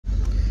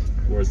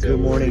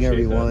Good morning,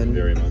 everyone.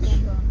 Very much.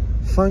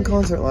 Fun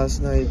concert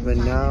last night, but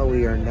now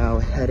we are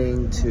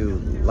heading to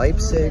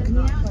Leipzig.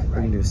 We're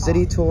gonna do a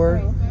city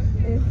tour,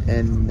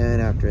 and then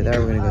after that,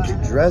 we're gonna go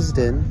to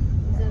Dresden,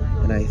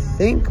 and I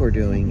think we're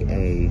doing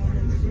a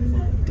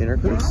dinner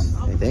cruise.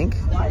 I think.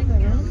 I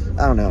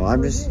don't know.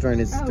 I'm just trying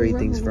to three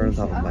things from the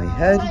top of my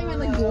head.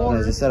 And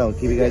as I said, I'll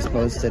keep you guys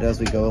posted as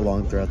we go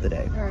along throughout the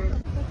day.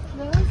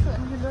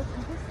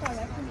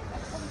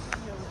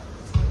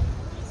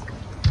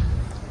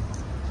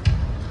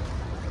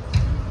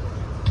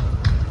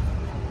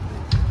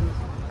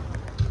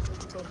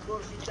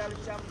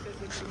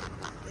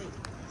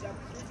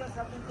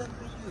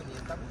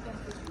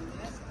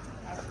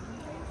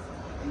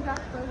 In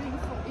that building,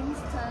 for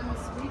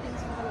instance,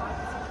 readings for the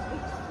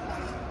Leipzig.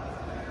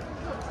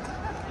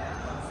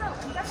 So,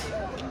 in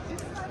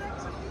this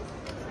direction,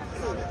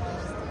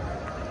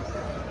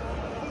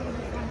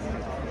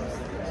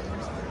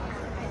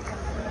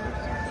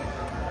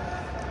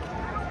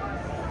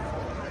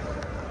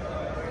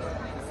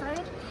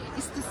 facade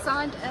is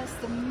designed as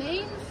the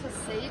main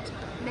facade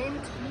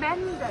named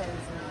Mendelssohn.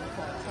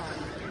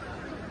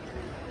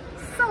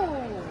 So.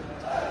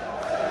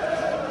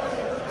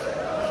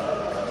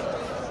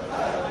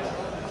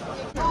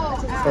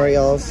 Alright,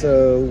 y'all,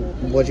 so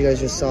what you guys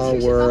just saw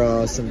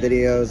were some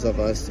videos of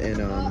us in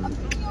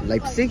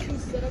Leipzig.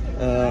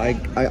 I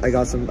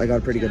got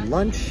a pretty good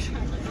lunch,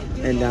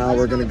 and now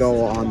we're gonna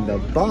go on the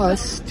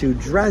bus to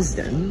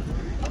Dresden,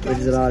 which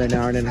is about an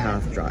hour and a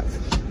half drive.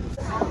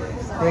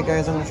 Alright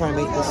guys, I'm gonna try and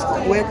make this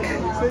quick.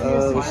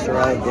 We just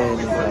arrived in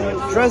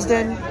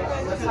Dresden.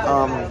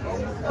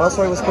 Bus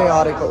ride was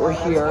chaotic, but we're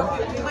here.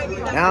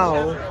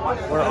 Now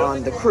we're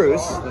on the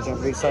cruise, which I'm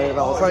pretty excited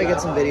about. I'll try to get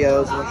some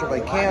videos. I'm not sure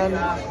if I can,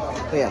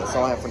 but yeah, that's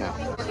all I have for now.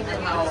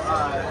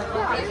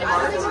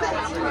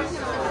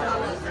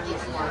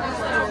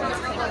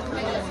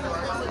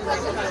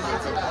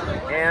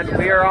 And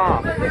we are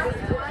off.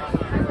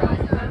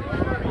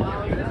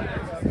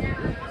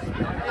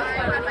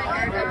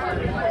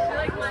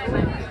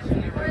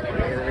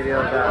 The video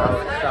of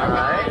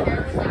outside.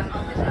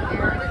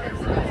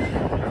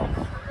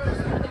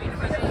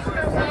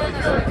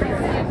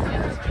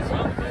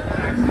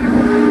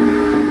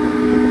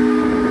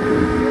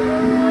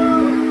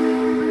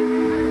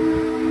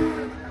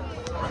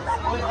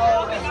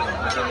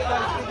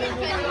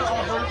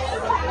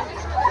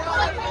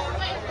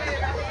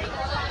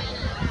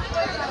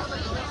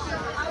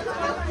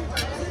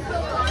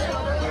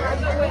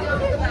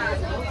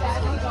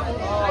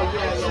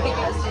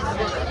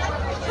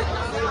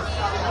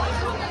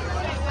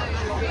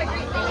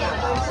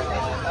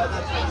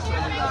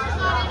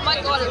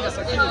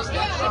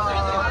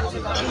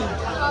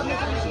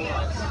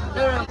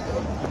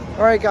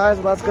 Alright guys,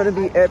 well that's going to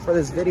be it for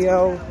this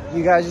video.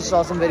 You guys just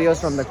saw some videos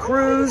from the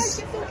cruise.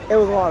 It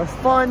was a lot of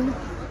fun.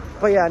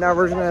 But yeah, now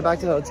we're just going to go back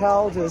to the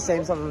hotel, do the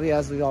same stuff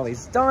as we've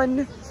always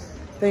done.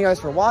 Thank you guys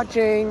for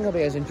watching. Hope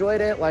you guys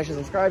enjoyed it. Like and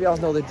subscribe. You all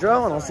know the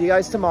drill, and I'll see you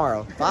guys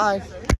tomorrow. Bye.